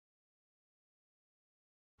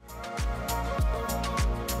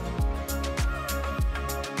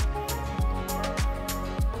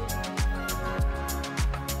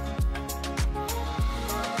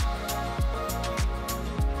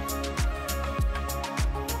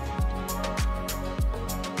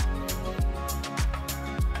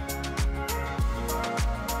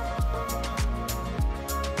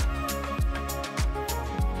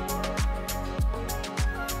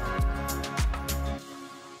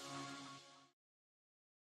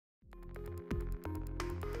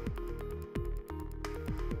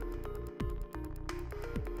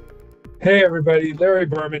Hey everybody, Larry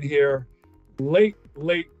Berman here. Late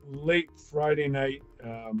Friday night.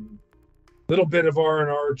 Little bit of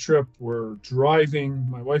R&R trip. We're driving.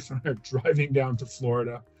 My wife and I are driving down to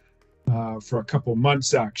Florida for a couple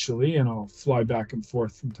months actually, and I'll fly back and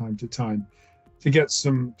forth from time to time to get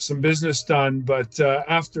some business done. But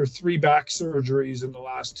after three back surgeries in the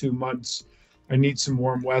last 2 months, I need some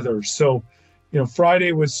warm weather. So,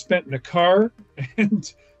 Friday was spent in a car,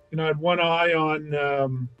 and I had one eye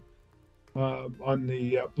on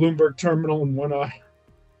the Bloomberg terminal and one eye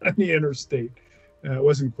on the interstate. It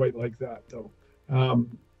wasn't quite like that, though.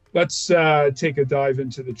 Let's take a dive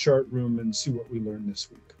into the chart room and see what we learned this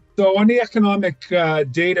week. So, on the economic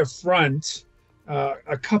data front,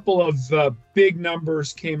 a couple of big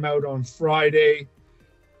numbers came out on Friday.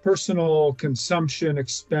 Personal consumption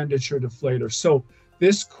expenditure deflator. So,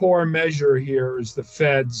 this core measure here is the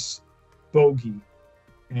Fed's bogey.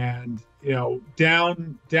 And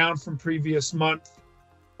down from previous month,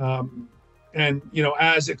 and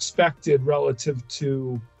as expected relative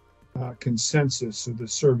to consensus of the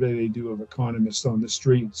survey they do of economists on the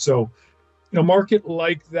street. So market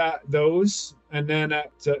like those, and then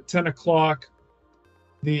at 10 o'clock,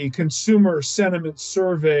 the consumer sentiment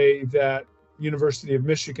survey that University of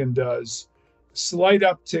Michigan does, slight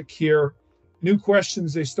uptick here. New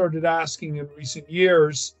questions they started asking in recent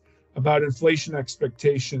years about inflation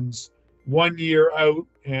expectations 1 year out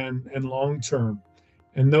and long term.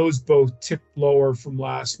 And those both ticked lower from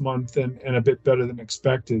last month and a bit better than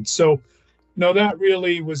expected. So, that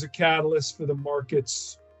really was a catalyst for the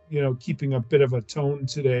markets, keeping a bit of a tone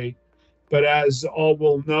today. But as all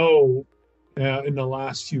will know, in the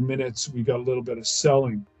last few minutes, we got a little bit of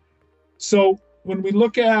selling. So when we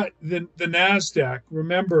look at the NASDAQ,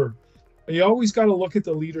 remember, you always got to look at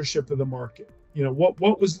the leadership of the market.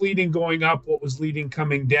 What was leading going up, what was leading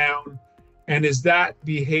coming down, and is that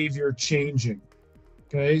behavior changing?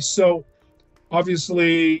 Okay, so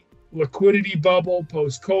obviously liquidity bubble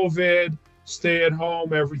post-COVID, stay at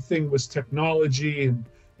home, everything was technology, and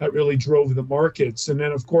that really drove the markets. And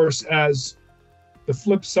then, of course, as the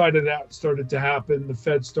flip side of that started to happen, the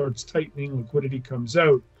Fed starts tightening, liquidity comes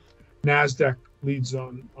out, NASDAQ leads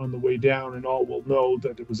on the way down, and all will know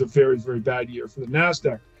that it was a very, very bad year for the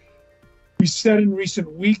NASDAQ. We said in recent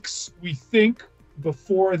weeks, we think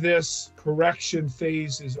before this correction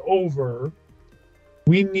phase is over,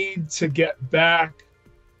 we need to get back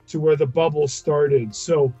to where the bubble started.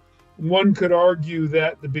 So one could argue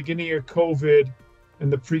that the beginning of COVID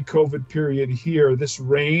and the pre-COVID period here, this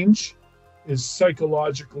range is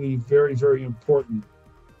psychologically very, very important.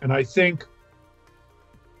 And I think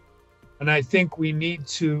we need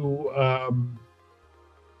to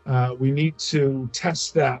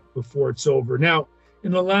test that before it's over. Now,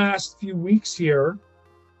 in the last few weeks here,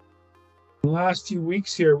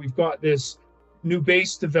 we've got this new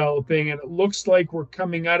base developing, and it looks like we're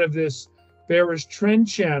coming out of this bearish trend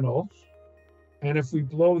channel. And if we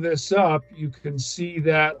blow this up, you can see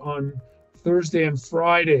that on Thursday and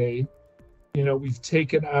Friday, we've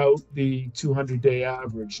taken out the 200-day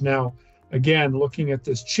average. Now, again, looking at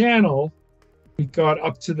this channel, we got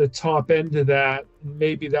up to the top end of that.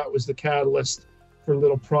 Maybe that was the catalyst for a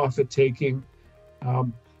little profit taking.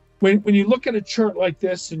 When you look at a chart like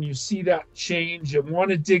this and you see that change, you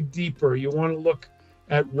want to dig deeper. You want to look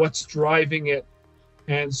at what's driving it.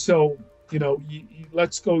 And so,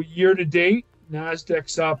 let's go year to date.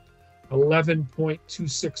 NASDAQ's up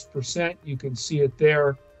 11.26%. You can see it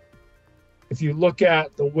there. If you look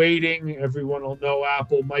at the weighting, everyone will know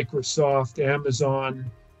Apple, Microsoft,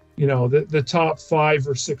 Amazon, the top 5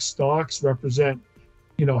 or 6 stocks represent,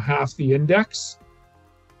 half the index.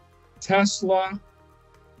 Tesla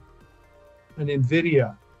and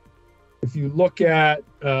NVIDIA, if you look at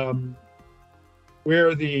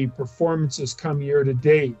where the performances come year to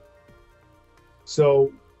date.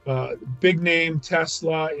 So big name,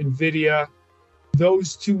 Tesla, NVIDIA,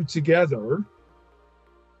 those two together,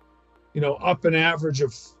 up an average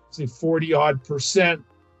of, say, 40 odd percent,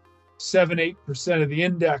 7-8% of the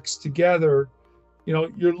index together,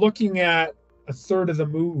 you're looking at a third of the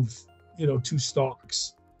move, two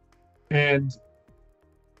stocks. And,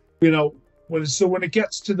 when it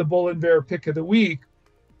gets to the bull and bear pick of the week,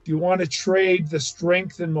 do you want to trade the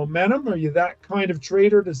strength and momentum? Are you that kind of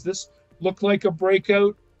trader? Does this look like a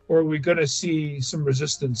breakout, or are we going to see some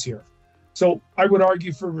resistance here? So I would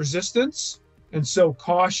argue for resistance. And so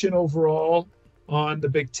caution overall on the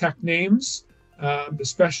big tech names,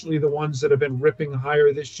 especially the ones that have been ripping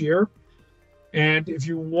higher this year. And if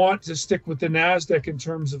you want to stick with the NASDAQ in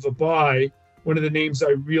terms of a buy, one of the names I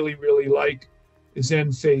really, really like is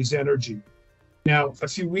Enphase Energy. Now, a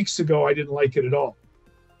few weeks ago, I didn't like it at all.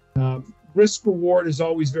 Risk reward is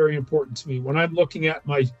always very important to me. When I'm looking at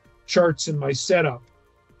my charts and my setup,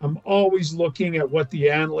 I'm always looking at what the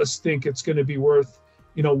analysts think it's going to be worth,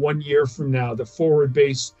 1 year from now, the forward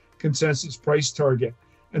base consensus price target.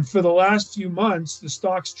 And for the last few months, the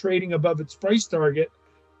stock's trading above its price target.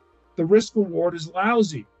 The risk reward is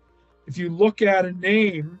lousy. If you look at a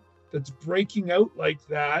name that's breaking out like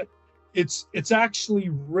that, it's actually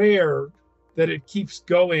rare that it keeps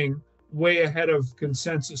going way ahead of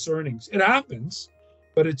consensus earnings. It happens,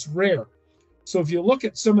 but it's rare. So if you look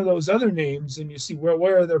at some of those other names and you see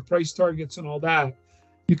where are their price targets and all that,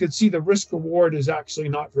 you can see the risk reward is actually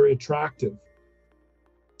not very attractive.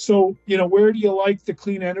 So, where do you like the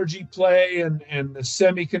clean energy play and the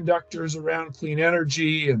semiconductors around clean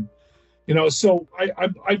energy? And, so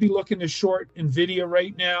I'd be looking to short NVIDIA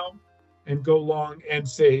right now and go long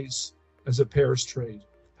Enphase as a pairs trade.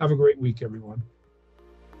 Have a great week, everyone.